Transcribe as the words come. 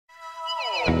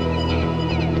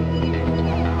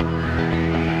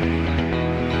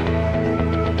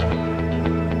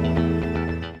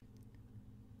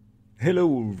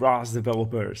Hello ROS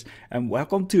developers, and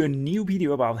welcome to a new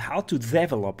video about how to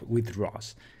develop with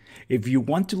ROS. If you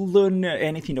want to learn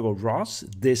anything about ROS,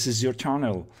 this is your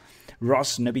channel.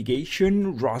 ROS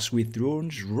navigation, ROS with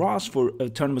drones, ROS for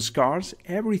autonomous cars,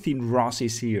 everything ROS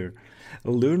is here.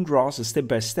 Learn ROS step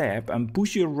by step and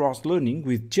push your ROS learning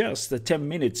with just a 10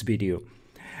 minutes video.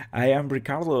 I am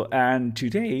Ricardo, and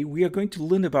today we are going to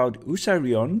learn about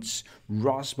Husarion's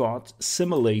ROSbot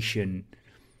simulation.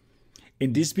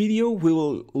 In this video, we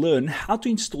will learn how to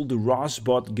install the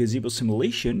ROSBot Gazebo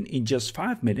simulation in just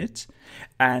 5 minutes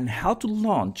and how to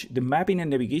launch the mapping and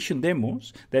navigation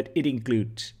demos that it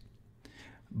includes.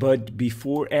 But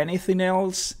before anything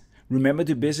else, remember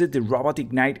to visit the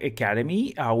Robotics Night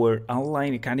Academy, our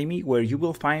online academy where you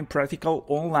will find practical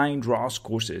online ROS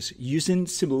courses using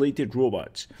simulated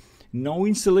robots. No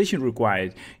installation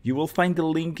required. You will find the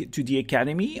link to the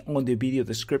academy on the video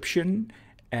description,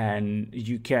 and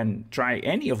you can try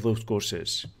any of those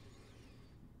courses.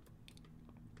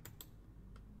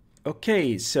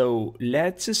 Okay, so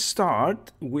let's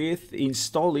start with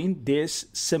installing this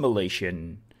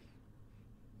simulation.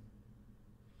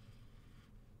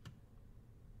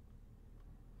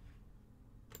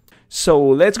 So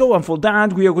let's go, and for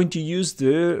that we are going to use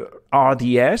the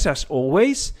RDS as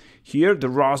always. Here, the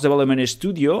ROS Development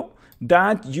Studio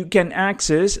that you can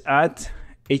access at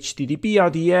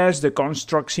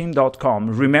http://rds.theconstructsim.com.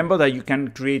 Remember that you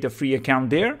can create a free account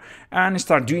there and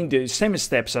start doing the same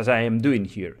steps as I am doing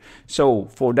here. So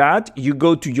for that, you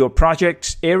go to your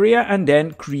projects area and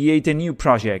then create a new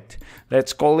project.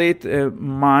 Let's call it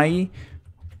my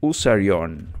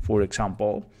Husarion, for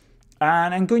example.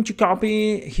 And I'm going to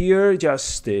copy here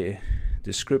just the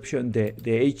description,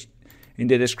 in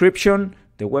the description,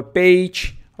 the web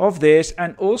page of this,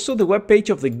 and also the web page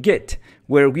of the Git,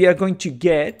 where we are going to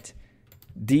get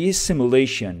this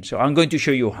simulation. So I'm going to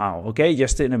show you how, okay,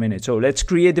 just in a minute. So let's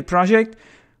create the project.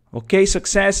 Okay,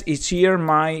 success, it's here,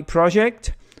 my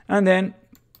project. And then,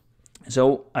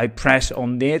 so I press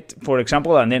on it, for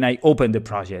example, and then I open the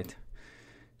project.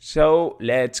 So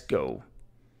let's go.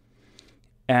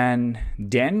 And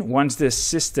then once the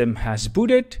system has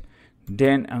booted,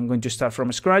 then I'm going to start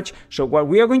from scratch. So what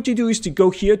we are going to do is to go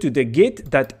here to the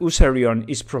Git that Husarion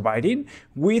is providing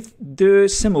with the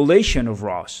simulation of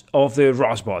ROS, of the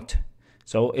ROSbot.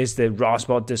 So it's the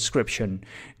ROSbot description.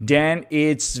 Then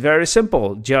it's very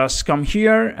simple. Just come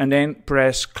here and then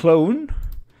press clone,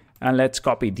 and let's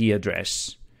copy the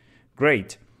address.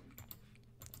 Great.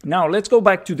 Now let's go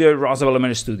back to the ROS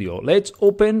Development Studio. Let's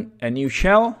open a new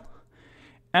shell.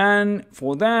 And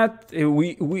for that,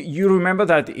 you remember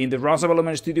that in the ROS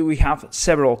Development Studio, we have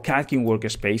several Catkin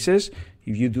workspaces.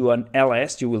 If you do an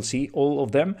ls, you will see all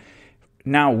of them.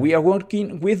 Now we are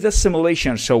working with the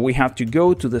simulation, so we have to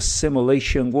go to the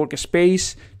simulation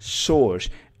workspace source.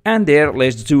 And there,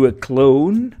 let's do a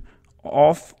clone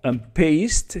of and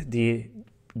paste the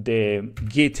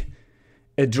Git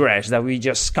address that we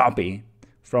just copied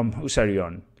from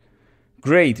Husarion.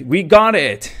 Great, we got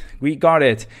it. We got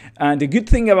it. And the good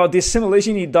thing about this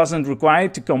simulation, it doesn't require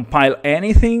to compile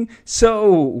anything,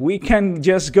 so we can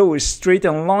just go straight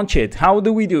and launch it. How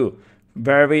do we do?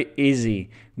 Very easy.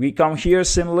 We come here,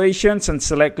 simulations, and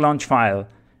select launch file.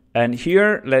 And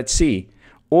here, let's see.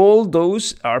 All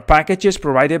those are packages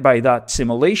provided by that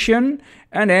simulation.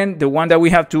 And then the one that we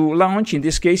have to launch, in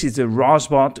this case, is the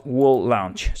ROSbot World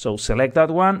Launch. So select that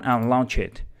one and launch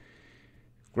it.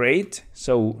 Great,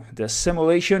 so the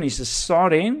simulation is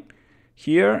starting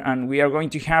here, and we are going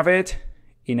to have it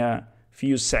in a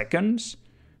few seconds,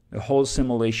 the whole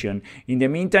simulation. In the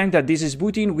meantime that this is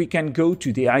booting, we can go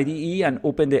to the IDE and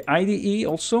open the IDE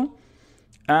also.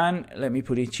 And let me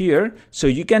put it here. So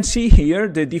you can see here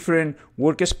the different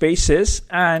workspaces,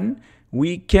 and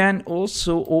we can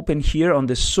also open here on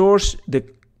the source, the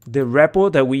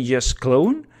repo that we just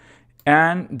cloned,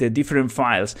 and the different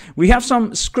files. We have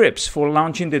some scripts for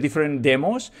launching the different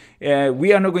demos.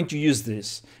 We are not going to use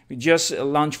this. We just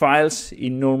launch files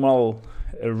in normal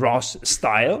ROS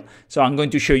style. So I'm going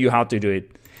to show you how to do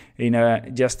it in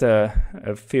just a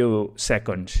few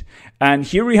seconds. And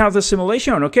here we have the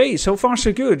simulation. Okay, so far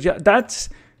so good. That's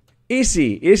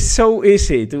easy. It's so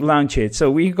easy to launch it.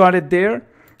 So we got it there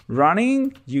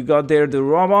running. You got there the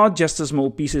robot, just a small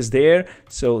pieces there,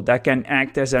 so that can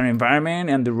act as an environment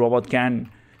and the robot can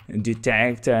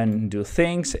detect and do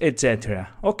things, etc.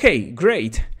 Okay,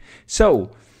 great.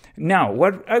 So now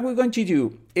what are we going to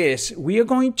do is we are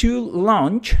going to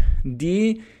launch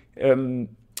the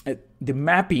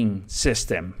mapping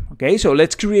system. Okay, so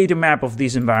let's create a map of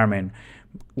this environment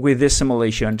with this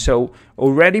simulation. So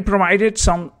already provided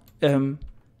some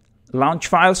launch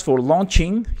files for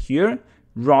launching here.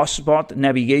 ROSbot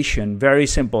navigation. Very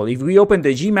simple. If we open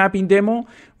the Gmapping demo,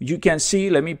 you can see,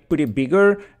 let me put it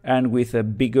bigger and with a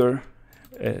bigger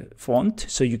font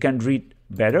so you can read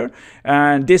better.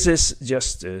 And this is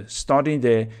just starting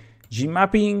the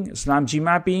Gmapping, SLAM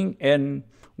Gmapping, and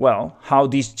well, how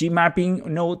this Gmapping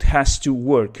node has to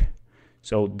work.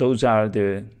 So those are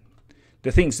the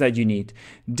things that you need.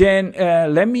 Then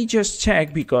let me just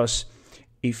check, because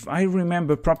if I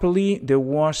remember properly, there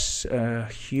was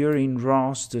here in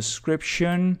ROS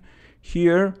description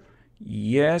here.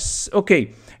 Yes.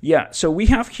 Okay. Yeah. So we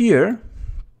have here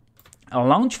a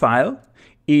launch file.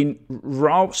 In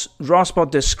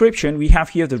ROSbot description, we have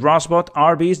here the ROSbot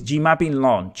RBase Gmapping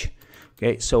launch.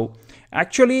 Okay. So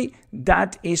actually,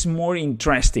 that is more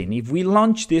interesting. If we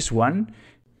launch this one,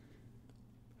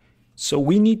 so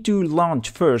we need to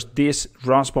launch first this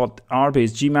ROSbot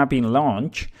RBase Gmapping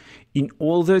launch in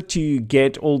order to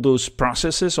get all those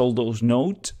processes, all those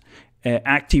nodes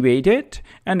activated.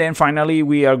 And then finally,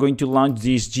 we are going to launch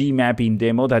this Gmapping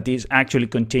demo that is actually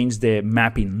contains the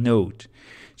mapping node.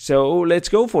 So let's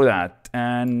go for that.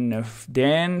 And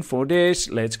then for this,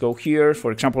 let's go here,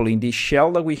 for example, in this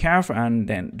shell that we have, and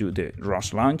then do the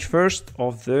ROS launch first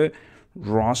of the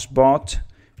ROSbot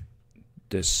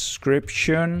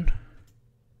description,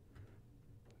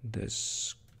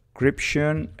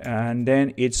 and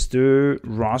then it's the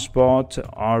ROSbot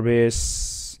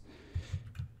RBase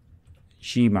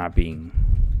Gmapping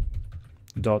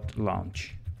dot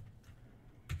launch.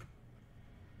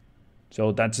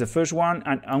 So that's the first one,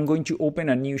 and I'm going to open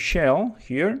a new shell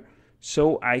here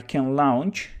so I can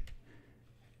launch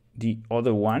the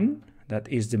other one, that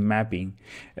is the mapping.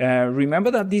 Remember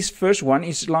that this first one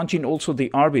is launching also the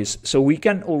RBase, so we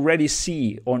can already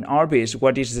see on RBase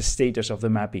what is the status of the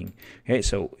mapping. Okay,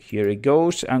 so here it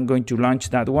goes. I'm going to launch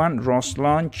that one. ROS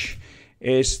launch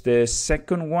is the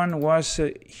second one, was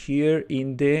here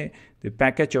in the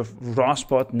package of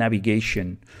ROSbot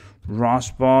navigation.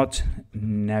 ROSbot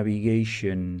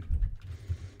navigation,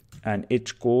 and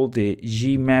it's called the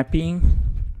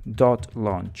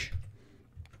Gmapping.launch.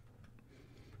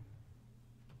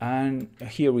 And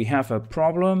here we have a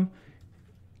problem.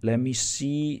 Let me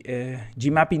see,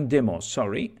 Gmapping demo,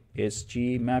 sorry, it's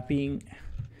Gmapping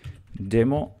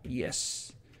demo,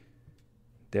 yes.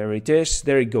 There it is,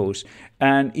 there it goes.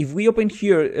 And if we open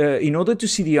here, in order to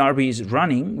see the RBase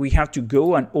running, we have to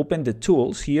go and open the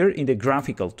tools here in the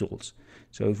graphical tools.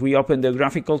 So if we open the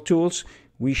graphical tools,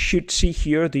 we should see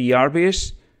here the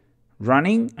RBase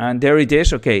running, and there it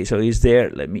is. Okay, so it's there.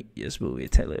 Let me just move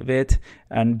it a little bit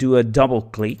and do a double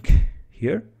click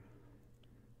here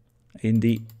in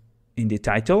the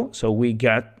title. So we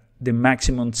got the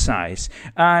maximum size.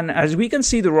 And as we can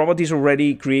see, the robot is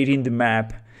already creating the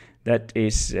map that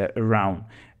is around.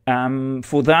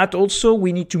 For that also,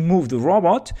 we need to move the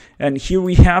robot. And here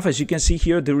we have, as you can see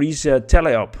here, there is a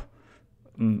teleop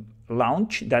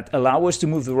launch that allows us to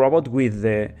move the robot with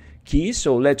the keys.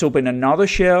 So let's open another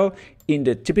shell in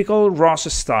the typical ROS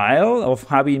style of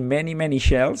having many, many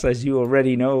shells, as you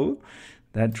already know,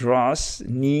 that ROS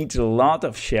needs a lot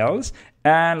of shells.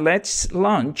 And let's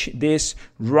launch this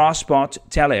ROSbot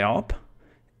teleop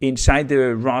inside the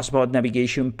ROSbot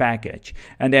navigation package.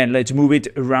 And then let's move it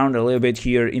around a little bit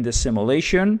here in the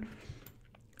simulation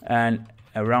and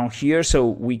around here so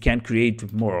we can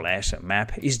create more or less a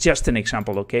map. It's just an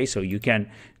example, okay? So you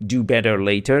can do better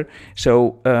later.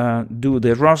 So do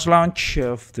the ROS launch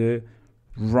of the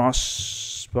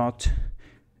ROSbot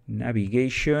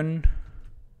navigation,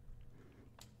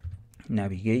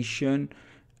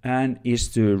 and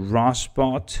is the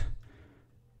ROSbot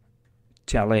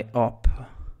teleop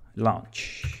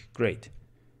launch. Great.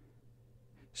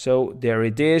 So there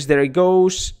it is, there it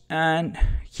goes, and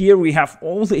here we have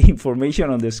all the information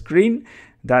on the screen.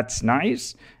 That's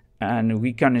nice, and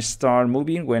we can start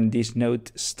moving when this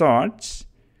node starts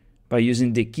by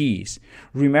using the keys.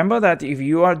 Remember that if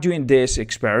you are doing this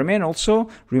experiment also,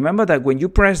 remember that when you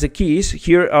press the keys,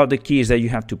 here are the keys that you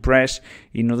have to press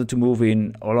in order to move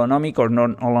in holonomic or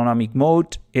non-holonomic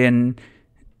mode. And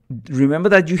remember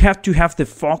that you have to have the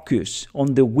focus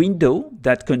on the window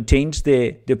that contains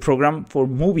the program for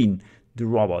moving the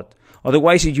robot.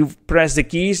 Otherwise, if you press the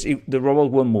keys, the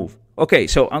robot won't move. Okay,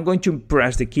 so I'm going to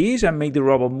press the keys and make the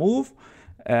robot move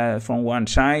from one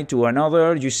side to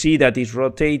another. You see that it's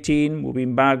rotating,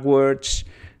 moving backwards,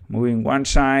 moving one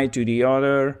side to the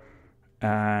other.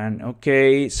 And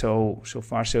okay, so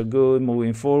far so good,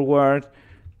 moving forward.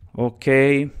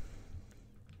 Okay,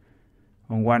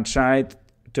 on one side,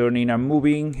 turning and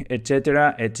moving,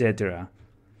 etc., etc.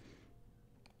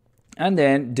 And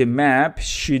then the map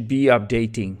should be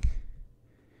updating.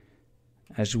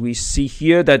 as we see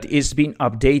here, that is being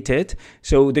updated.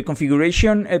 So the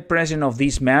configuration at present of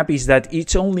this map is that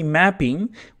it's only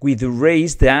mapping with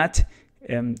arrays that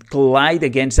collide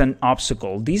against an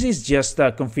obstacle. This is just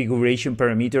a configuration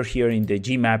parameter here in the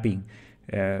gmapping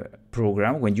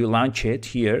program. When you launch it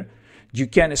here, you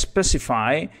can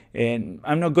specify, and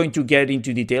I'm not going to get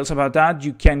into details about that.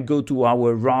 You can go to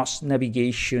our ROS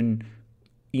navigation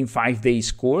in 5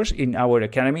 days course in our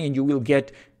academy, and you will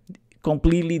get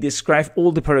completely describe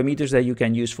all the parameters that you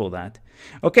can use for that.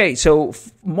 Okay, so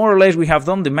more or less we have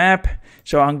done the map.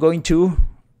 So I'm going to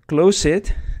close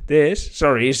it.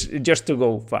 Sorry, it's just to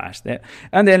go fast.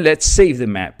 And then let's save the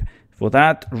map. For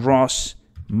that, ROS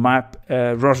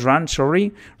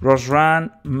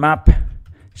run map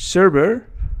server.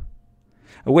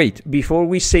 Wait, before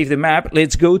we save the map,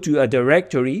 let's go to a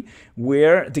directory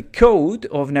where the code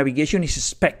of navigation is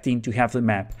expecting to have the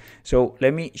map. So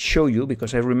let me show you,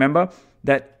 because I remember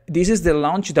that this is the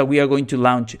launch that we are going to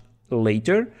launch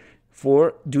later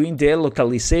for doing the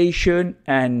localization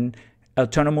and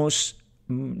autonomous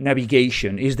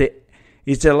navigation.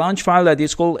 It's a launch file that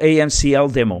is called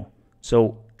AMCL demo.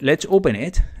 So let's open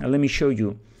it and let me show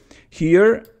you.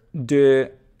 Here, the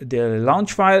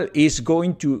launch file is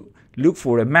going to look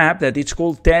for a map that is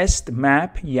called test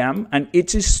map yam, and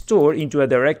it is stored into a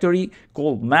directory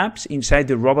called maps inside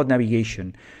the robot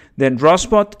navigation. Then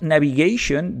ROSBot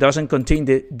navigation doesn't contain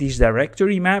these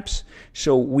directory maps,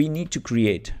 so we need to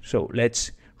create. So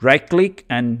let's right click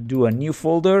and do a new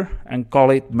folder and call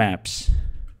it maps.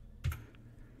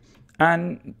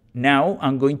 And now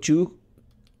I'm going to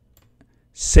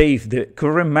save the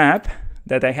current map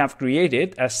that I have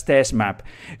created as test map.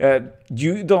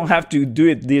 You don't have to do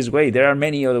it this way. There are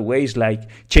many other ways, like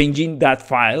changing that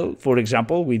file, for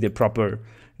example, with the proper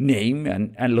name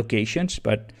and locations,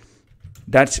 but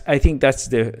I think that's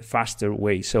the faster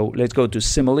way. So let's go to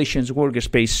simulations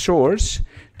workspace source.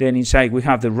 Then inside we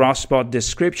have the ROSBot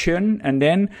description, and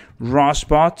then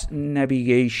ROSBot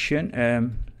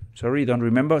navigation. Sorry, don't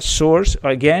remember. Source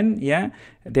again, yeah.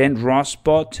 Then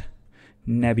ROSBot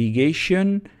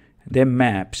navigation, then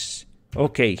maps.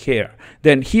 Okay, here.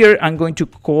 Then here I'm going to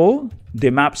call the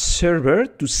map server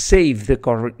to save the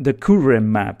current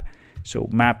map. So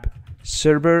map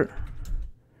server,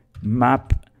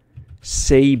 map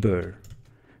saver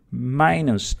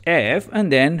 -f,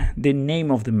 and then the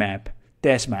name of the map,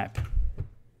 test map.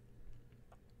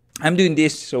 I'm doing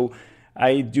this so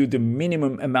I do the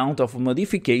minimum amount of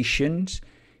modifications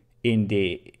in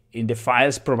the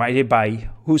files provided by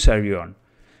Husarion.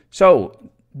 So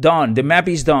done, the map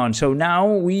is done. So now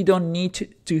we don't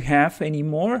need to have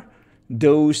anymore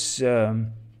those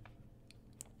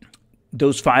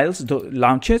files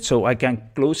launched, so I can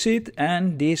close it,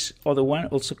 and this other one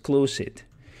also close it.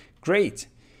 Great.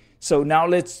 So now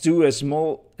let's do a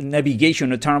small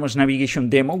autonomous navigation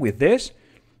demo with this,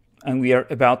 and we are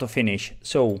about to finish.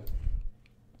 So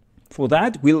for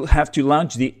that, we'll have to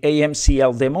launch the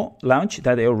AMCL demo launch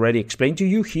that I already explained to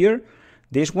you here,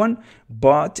 this one,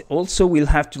 but also we'll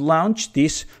have to launch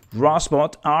this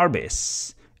ROSBot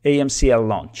ROS AMCL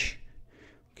launch.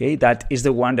 Okay, that is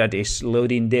the one that is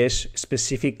loading this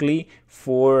specifically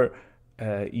for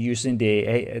using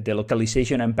the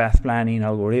localization and path planning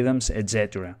algorithms,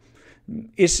 etc.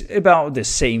 It's about the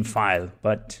same file,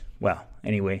 but well,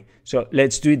 anyway, so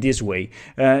let's do it this way.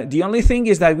 The only thing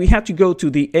is that we have to go to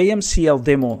the AMCL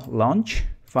demo launch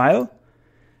file,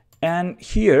 and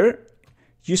here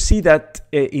you see that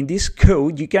in this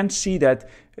code, you can see that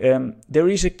there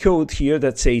is a code here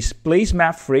that says place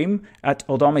map frame at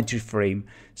odometry frame.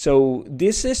 So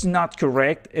this is not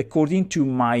correct according to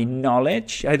my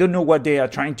knowledge. I don't know what they are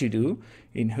trying to do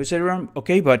in Husarion,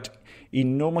 okay, but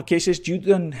in normal cases, you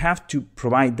don't have to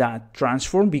provide that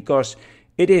transform, because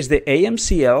it is the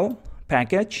AMCL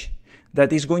package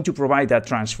that is going to provide that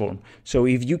transform. So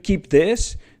if you keep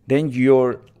this, then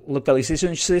your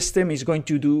localization system is going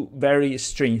to do very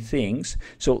strange things.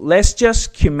 So let's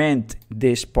just comment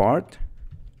this part.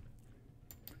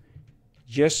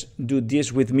 Just do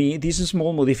this with me. This is a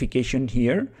small modification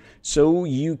here, so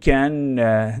you can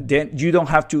then you don't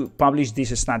have to publish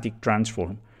this static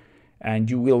transform, and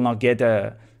you will not get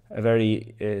a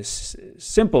very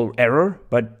simple error,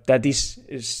 but that is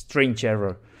a strange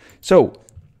error. So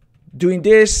doing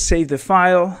this, save the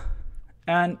file,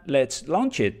 and let's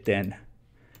launch it then.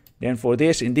 Then for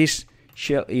this, in this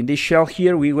shell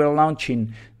here, we were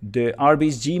launching the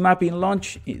RB's gmapping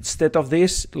launch. Instead of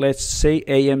this, let's say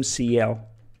AMCL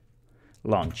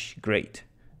launch. Great.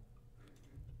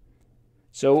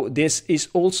 So this is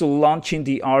also launching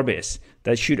the RB's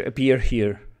that should appear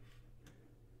here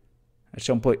at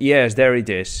some point. Yes, there it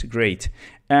is. Great.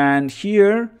 And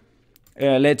here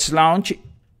let's launch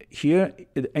here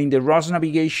in the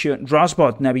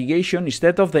ROSbot navigation.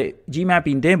 Instead of the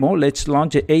gmapping demo, let's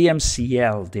launch the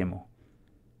AMCL demo.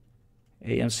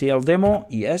 AMCL demo,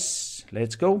 yes,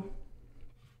 let's go.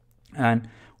 And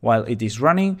while it is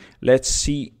running, let's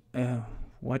see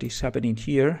what is happening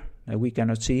here that we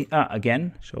cannot see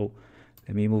again. So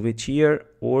let me move it here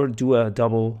or do a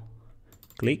double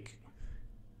click.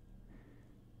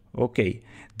 Okay,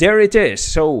 there it is.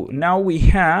 So now we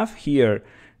have here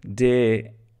the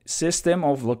system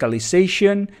of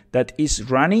localization that is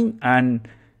running, and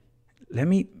let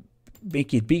me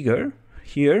make it bigger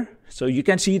here. So you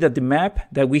can see that the map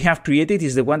that we have created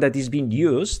is the one that is being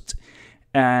used.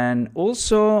 And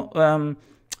also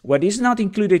what is not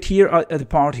included here are the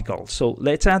particles. So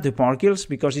let's add the particles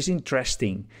because it's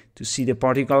interesting to see the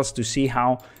particles, to see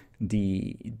how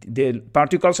the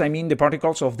particles, I mean the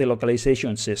particles of the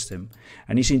localization system.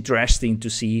 And it's interesting to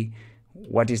see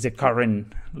what is the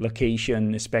current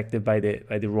location expected by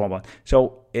the robot.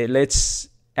 So let's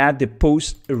add the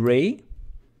post array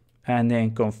and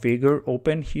then configure,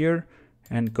 open here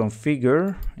and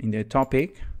configure in the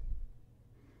topic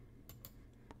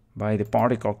by the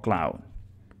particle cloud.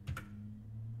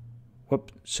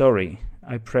 Whoops, sorry,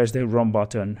 I pressed the wrong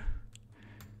button.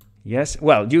 Yes,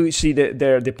 well, you see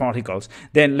the particles.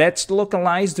 Then let's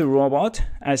localize the robot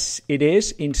as it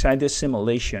is inside the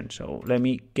simulation. So let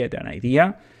me get an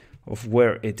idea of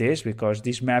where it is, because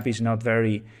this map is not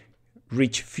very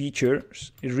rich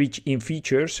in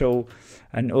features. So,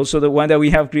 and also the one that we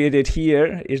have created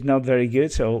here is not very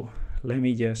good. So let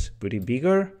me just put it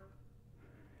bigger.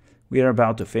 We are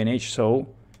about to finish,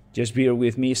 so just bear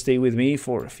with me, stay with me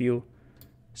for a few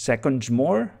seconds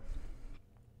more.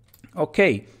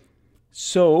 Okay,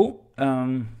 so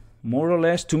more or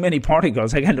less too many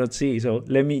particles I cannot see, so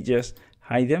let me just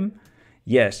hide them.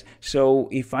 Yes, so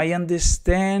if I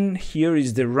understand, here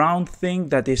is the round thing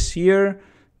that is here,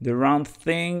 the round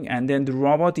thing, and then the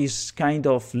robot is kind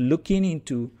of looking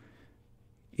into,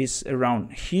 is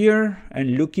around here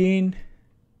and looking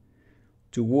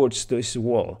towards this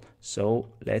wall. So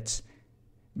let's,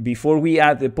 before we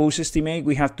add the pose estimate,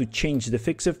 we have to change the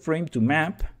fixed frame to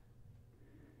map.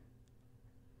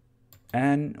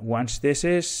 And once this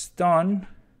is done,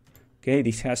 okay,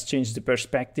 this has changed the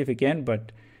perspective again,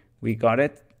 but we got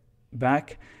it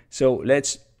back. So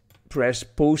let's press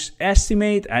pose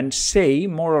estimate and say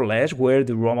more or less where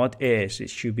the robot is.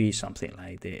 It should be something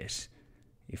like this,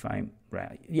 if I'm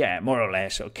right. Yeah, more or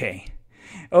less, okay.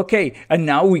 Okay, and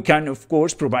now we can, of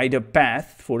course, provide a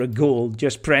path for a goal.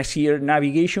 Just press here,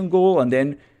 navigation goal, and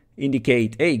then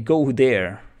indicate, hey, go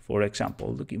there, for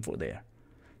example, looking for there.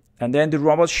 And then the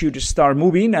robot should start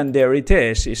moving, and there it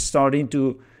is. It's starting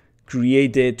to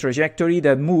create the trajectory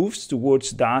that moves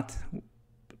towards that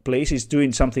place. It's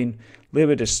doing something a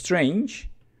little bit strange.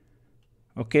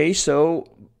 Okay, so,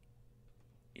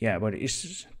 yeah, but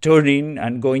it's turning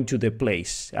and going to the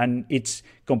place, and it's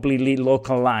completely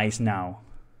localized now.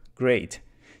 Great.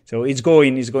 So it's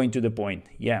going to the point.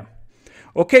 Yeah.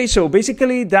 Okay, so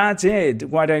basically that's it.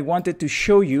 What I wanted to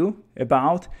show you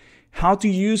about how to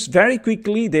use very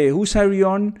quickly the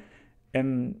Husarion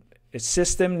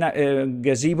system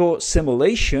Gazebo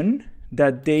simulation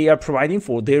that they are providing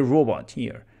for their robot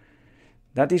here.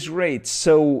 That is great.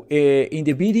 So in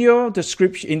the video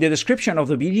description, in the description of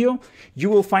the video, you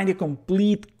will find a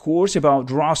complete course about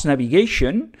ROS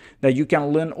navigation that you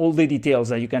can learn all the details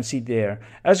that you can see there,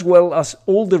 as well as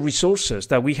all the resources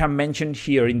that we have mentioned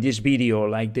here in this video,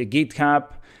 like the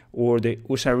GitHub or the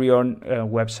Husarion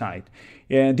website.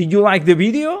 Did you like the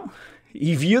video?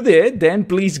 If you did, then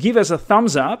please give us a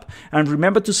thumbs up and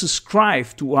remember to subscribe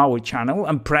to our channel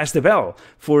and press the bell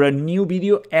for a new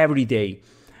video every day.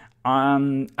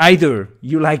 Either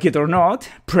you like it or not,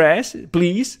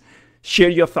 please share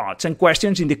your thoughts and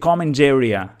questions in the comments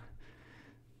area.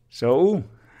 So,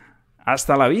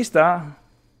 hasta la vista.